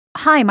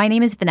Hi, my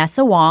name is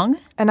Vanessa Wong.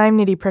 And I'm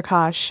Nidhi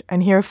Prakash,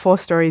 and here are 4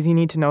 stories you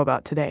need to know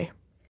about today.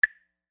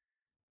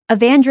 A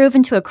van drove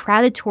into a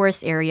crowded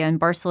tourist area in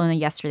Barcelona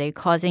yesterday,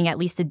 causing at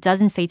least a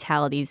dozen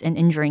fatalities and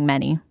injuring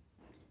many.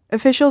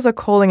 Officials are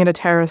calling it a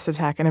terrorist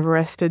attack and have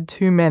arrested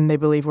 2 men they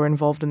believe were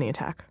involved in the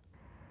attack.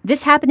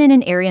 This happened in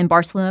an area in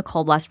Barcelona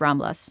called Las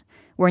Ramblas,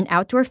 where an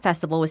outdoor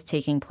festival was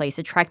taking place,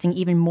 attracting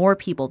even more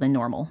people than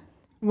normal.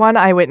 One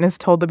eyewitness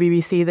told the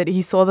BBC that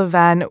he saw the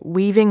van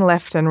weaving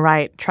left and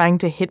right, trying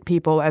to hit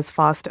people as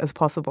fast as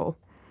possible.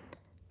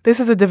 This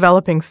is a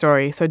developing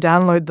story, so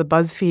download the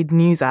BuzzFeed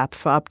News app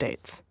for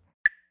updates.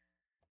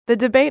 The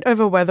debate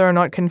over whether or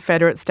not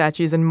Confederate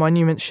statues and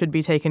monuments should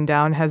be taken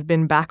down has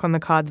been back on the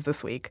cards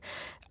this week,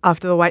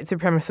 after the white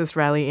supremacist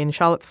rally in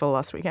Charlottesville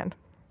last weekend.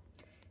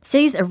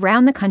 Cities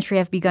around the country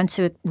have begun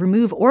to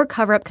remove or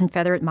cover up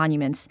Confederate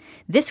monuments.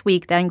 This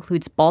week, that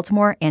includes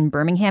Baltimore and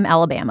Birmingham,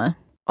 Alabama.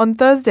 On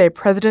Thursday,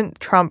 President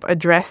Trump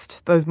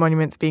addressed those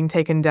monuments being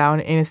taken down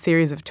in a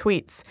series of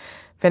tweets.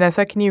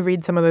 Vanessa, can you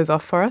read some of those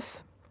off for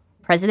us?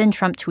 President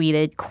Trump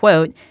tweeted,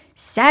 quote,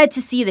 "Sad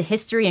to see the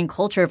history and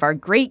culture of our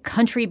great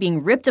country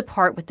being ripped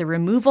apart with the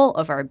removal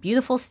of our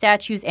beautiful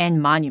statues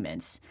and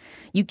monuments.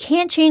 You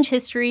can't change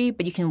history,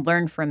 but you can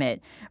learn from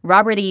it.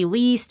 Robert E.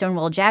 Lee,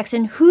 Stonewall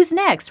Jackson, who's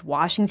next?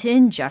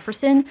 Washington,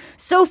 Jefferson?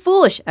 So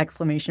foolish!"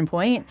 Exclamation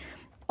point.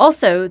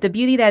 Also, the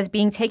beauty that is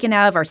being taken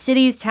out of our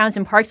cities, towns,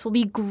 and parks will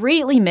be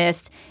greatly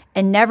missed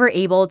and never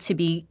able to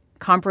be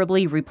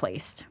comparably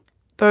replaced.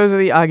 Those are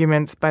the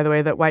arguments, by the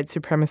way, that white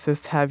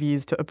supremacists have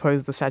used to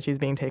oppose the statues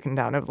being taken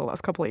down over the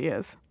last couple of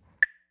years.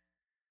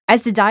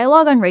 As the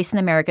dialogue on race in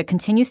America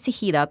continues to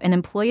heat up, an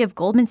employee of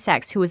Goldman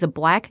Sachs who is a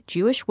black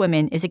Jewish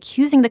woman is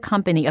accusing the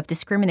company of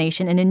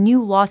discrimination in a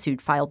new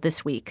lawsuit filed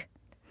this week.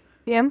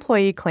 The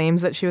employee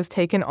claims that she was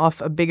taken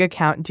off a big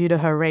account due to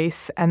her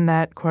race and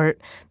that, quote,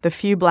 "the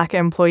few black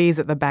employees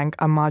at the bank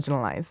are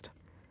marginalized."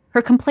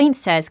 Her complaint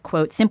says,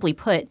 quote, "Simply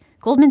put,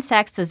 Goldman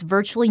Sachs does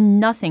virtually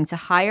nothing to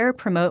hire,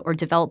 promote, or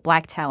develop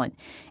black talent,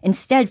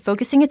 instead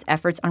focusing its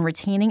efforts on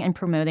retaining and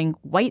promoting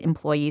white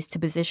employees to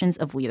positions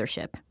of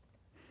leadership."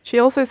 She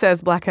also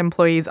says black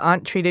employees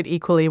aren't treated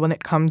equally when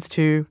it comes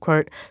to,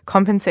 quote,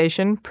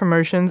 "compensation,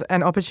 promotions,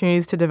 and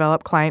opportunities to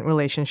develop client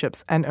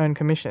relationships and earn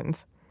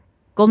commissions."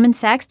 Goldman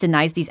Sachs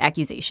denies these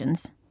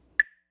accusations.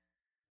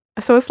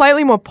 So a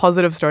slightly more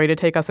positive story to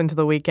take us into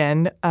the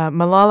weekend.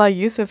 Malala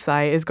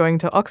Yousafzai is going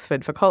to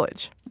Oxford for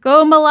college.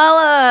 Go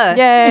Malala!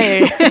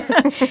 Yay!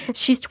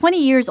 She's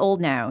 20 years old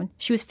now.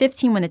 She was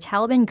 15 when a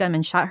Taliban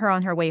gunman shot her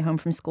on her way home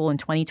from school in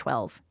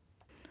 2012.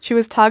 She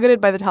was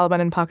targeted by the Taliban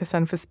in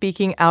Pakistan for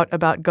speaking out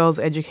about girls'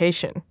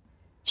 education.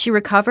 She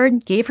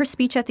recovered, gave her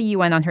speech at the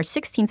UN on her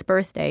 16th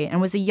birthday, and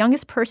was the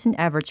youngest person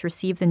ever to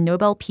receive the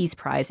Nobel Peace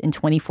Prize in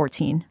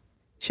 2014.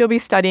 She'll be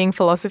studying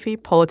philosophy,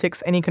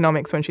 politics, and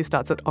economics when she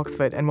starts at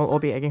Oxford, and we'll all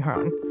be egging her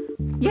on.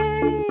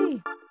 Yay!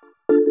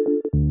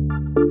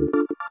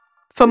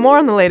 For more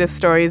on the latest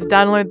stories,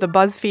 download the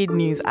BuzzFeed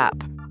News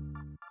app.